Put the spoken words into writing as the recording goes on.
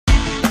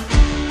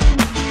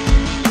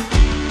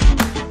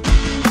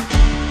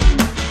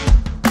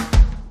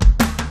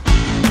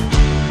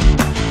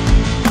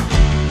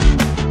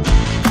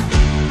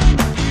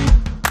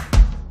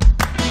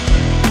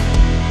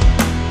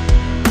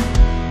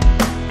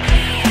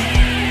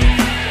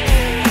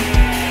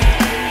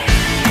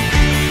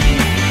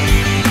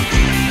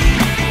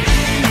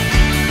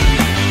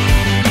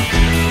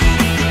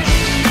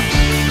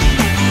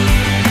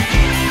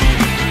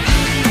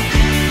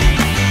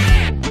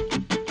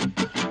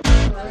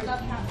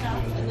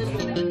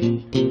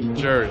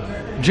Jerry.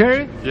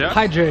 Jerry? Yeah.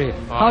 Hi, Jerry.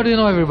 Hi. How do you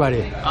know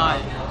everybody?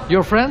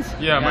 Your friends?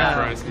 Yeah, my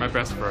friends, my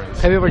best friends.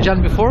 Have you ever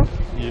jumped before?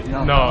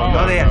 No.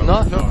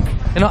 No?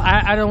 You know,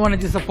 I don't want to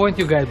disappoint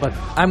you guys, but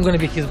I'm going to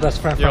be his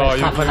best friend for Yo,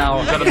 you half an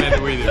hour. gotta make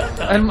it with you.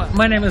 And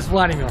my name is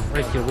Vladimir.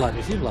 Right here, Vlad.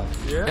 You see Vlad?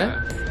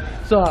 Yeah.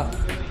 So,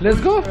 let's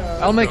go.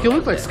 I'll make you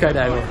look like a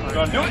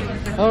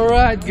skydiver.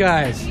 Alright,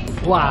 guys.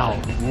 Wow.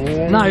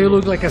 Now you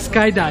look like a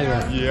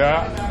skydiver.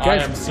 Yeah,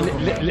 Guys, I am super.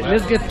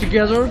 let's get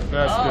together.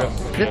 That's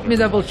good. Let me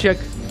double check.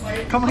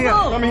 Come here.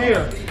 Come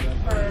here.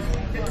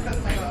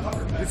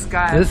 This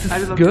guy. This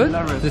is good.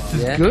 This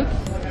is good.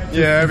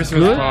 Yeah, everything's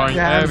good. fine.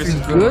 Yeah,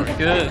 everything's Good. fine.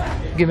 Good.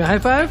 Give me a high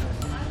five.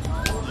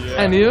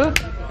 Yeah. And you.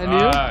 And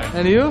you. Aye.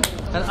 And you.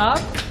 And up.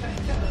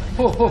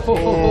 Ho, ho, ho,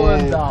 ho, ho,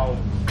 and down.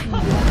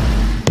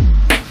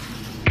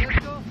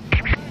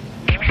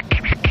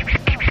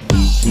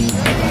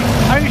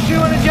 Are you sure you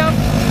want to jump?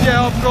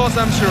 Yeah, of course,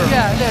 I'm sure.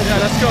 Yeah,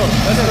 Let's go.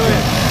 Let's do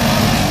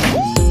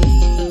it.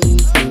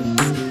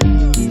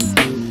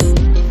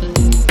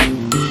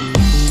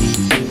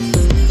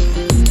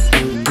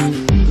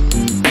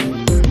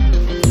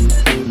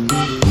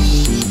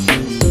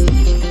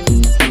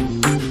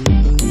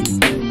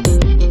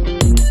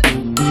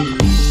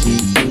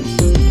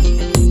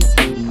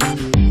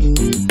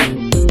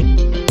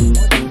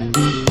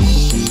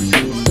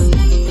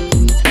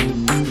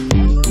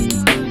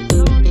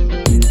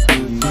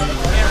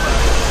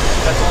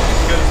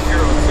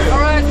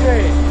 Alright,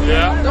 Jay.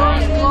 Yeah.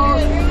 Doors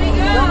closed.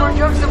 No more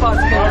jokes about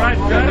it. Alright,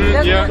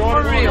 Let's yeah. go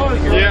for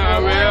real. Yeah, I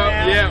will.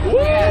 Yeah.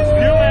 Woo!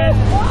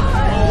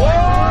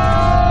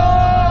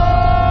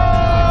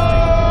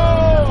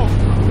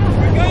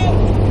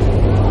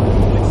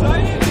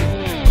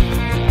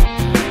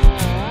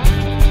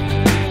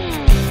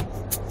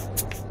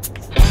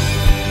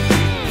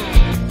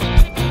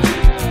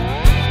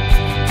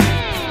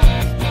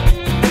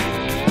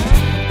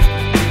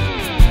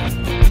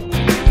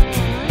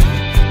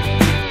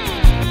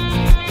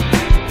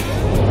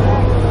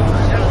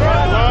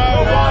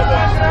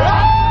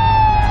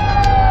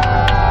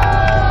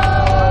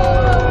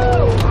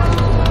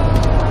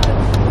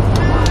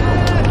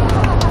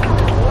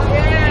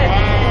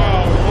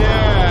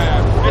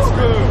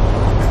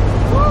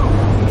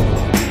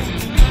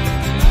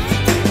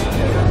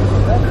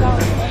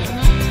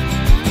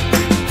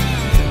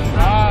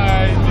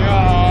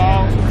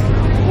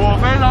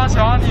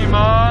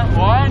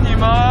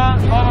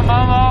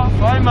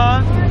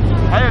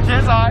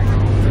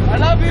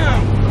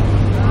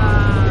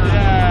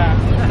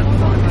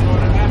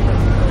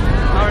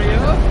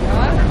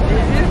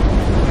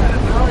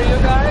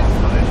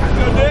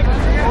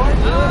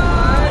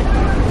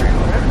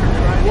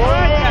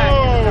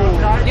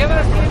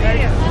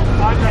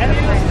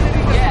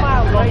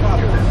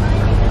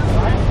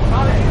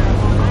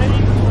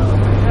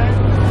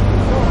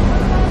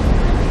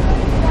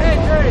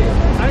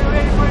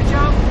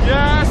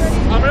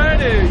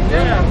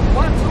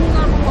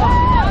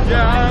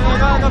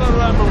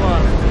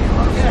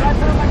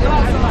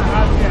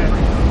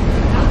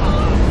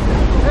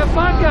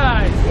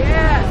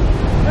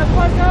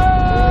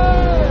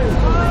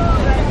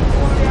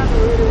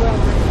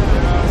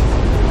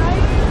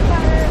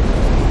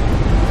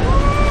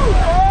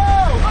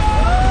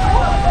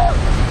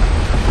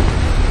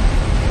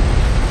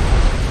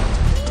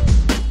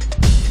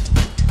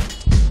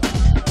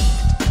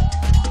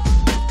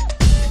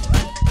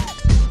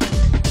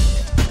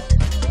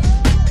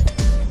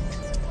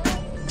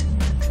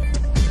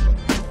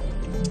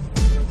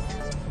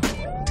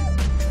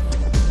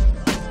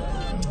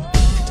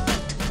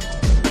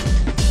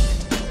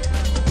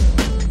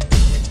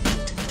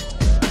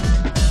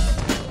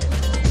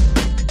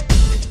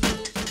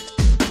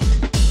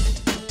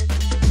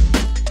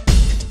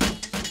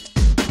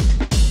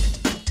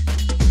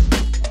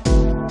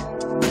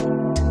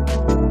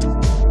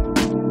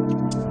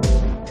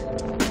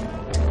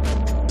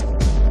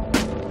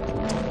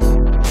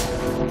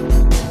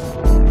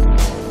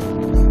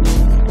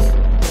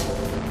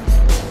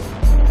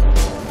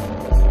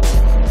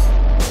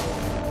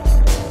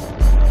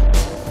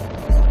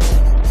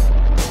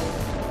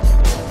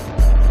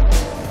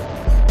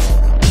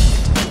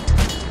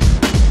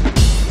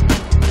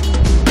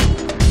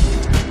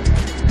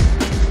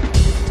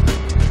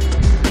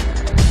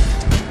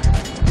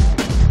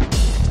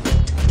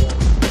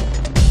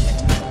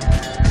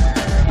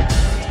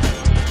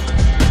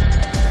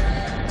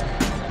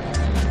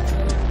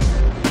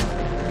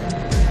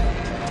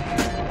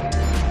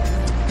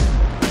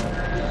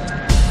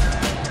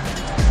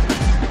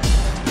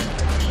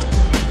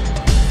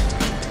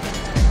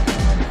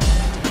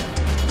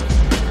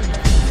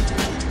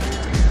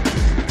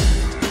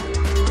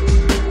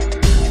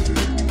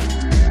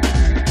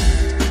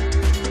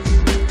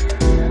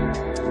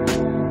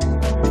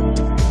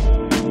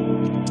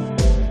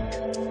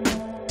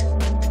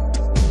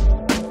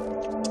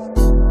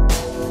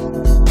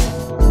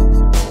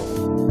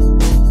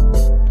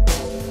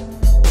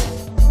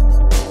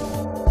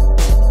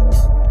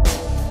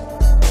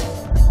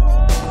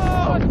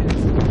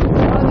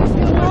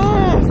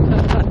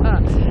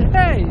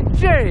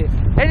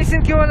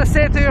 anything you wanna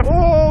say to your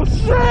Oh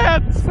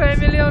shit!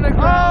 family on the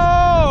ground?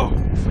 Oh!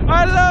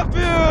 I love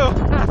you!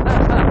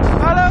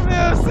 I love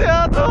you,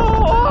 Seattle! Oh!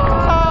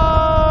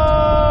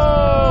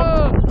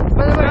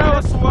 By the way, That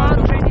that's was one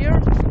wonderful. right here.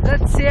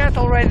 That's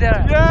Seattle right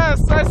there.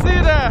 Yes, I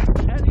see that!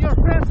 And your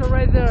friends are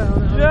right there.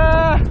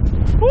 Yeah!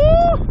 Woo!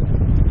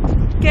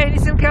 Okay,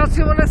 anything else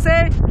you wanna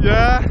say?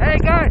 Yeah! Hey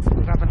guys,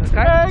 look up in the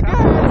sky. Hey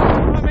guys!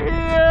 I'm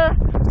here!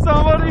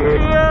 Somebody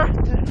here!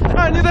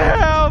 I need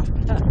help!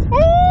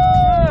 Woo!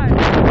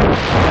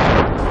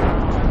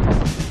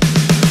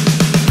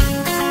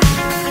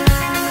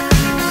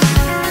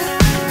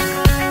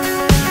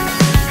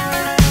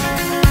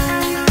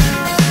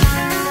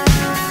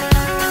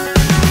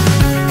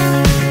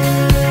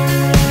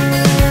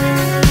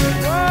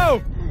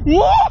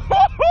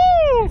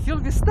 Woo-hoo-hoo! Feel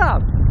we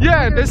stopped.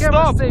 Yeah, The they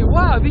camera stopped. Say,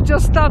 wow, we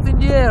just stopped in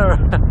the air.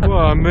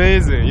 Wow,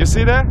 amazing. You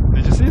see that?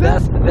 Did you see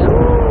that? Stop there.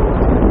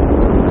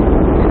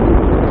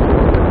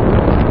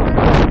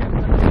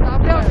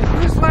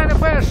 Who's flying a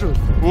parachute?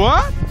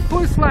 What?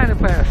 Who's flying a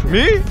parachute?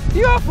 Me?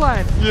 You're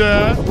flying.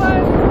 Yeah.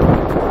 Flying.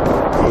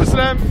 Who's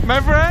that? My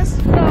friends?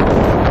 No.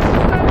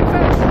 Flying a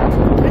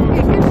parachute. It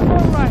keeps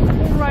going right. Go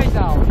right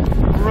now.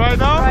 Right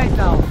now? Right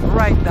now.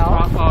 Right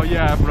now. Oh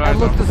yeah, right And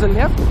look now. to the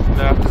left.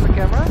 Yeah. To the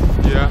camera.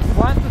 Yeah.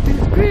 1, 2, 3,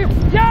 scream.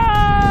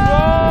 Yeah!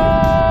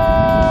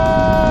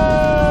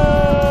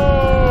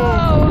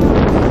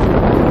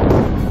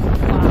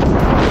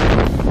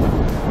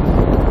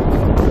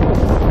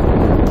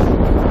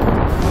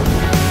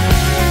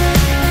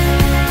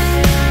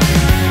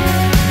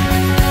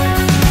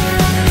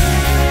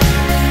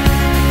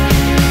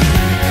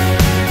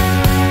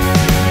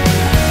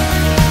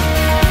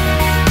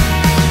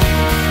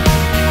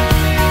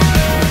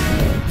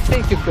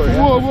 Thank you, Corey.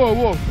 Whoa, whoa,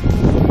 whoa.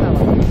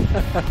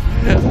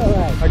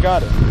 Alright. I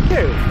got it.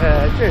 Carry.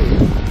 Carry.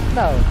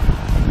 Now.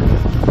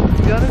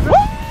 You on it?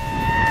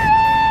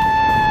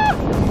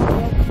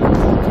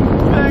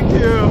 Thank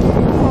you.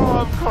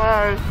 Oh, I'm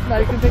crying. Now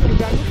you can take your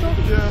goggles off.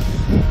 Yeah.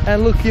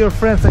 And look, your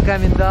friends are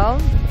coming down.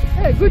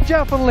 Hey, good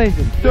job on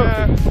landing.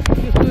 Yeah.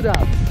 Perfect. You stood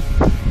up.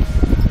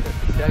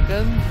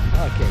 Second.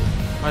 Okay.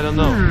 I don't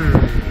know.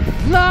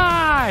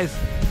 Nice!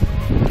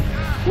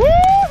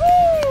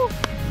 Woohoo!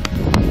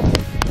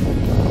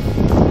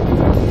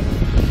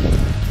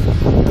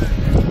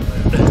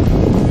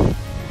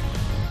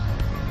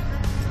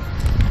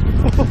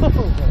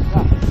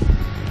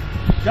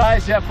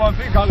 Guys, you have fun.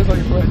 Put your goggles on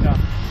your foot now.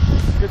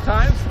 Good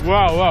times?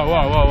 Wow, wow,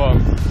 wow, wow, wow.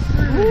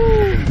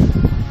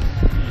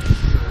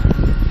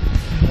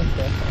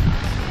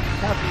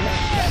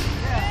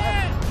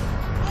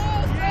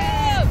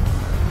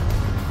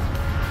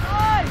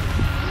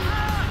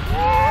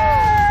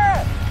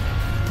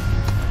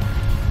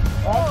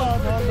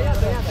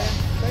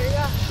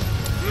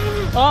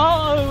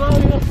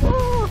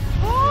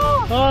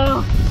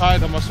 Hi,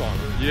 de var sån.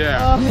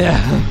 Yeah.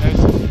 Yeah.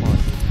 That's so fun.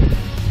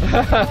 We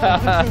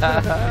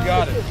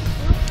got it.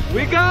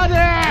 We got it!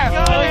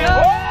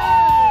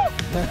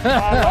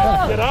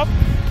 Get up.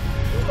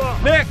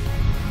 Nick!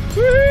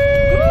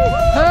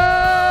 Hey!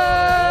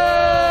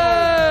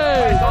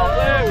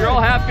 You're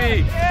all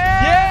happy.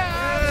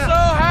 Yeah, I'm so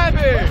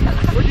happy.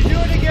 Would you do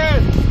it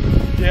again?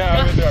 Yeah, I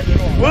will do it.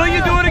 Will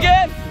you do it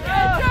again?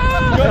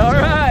 All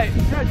right.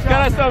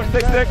 Skydive Snohomish,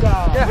 stick. Thank you.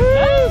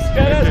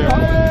 Thank you.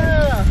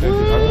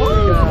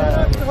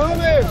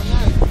 Snohomish.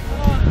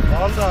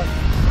 Well done.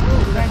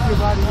 Thank you,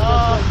 buddy.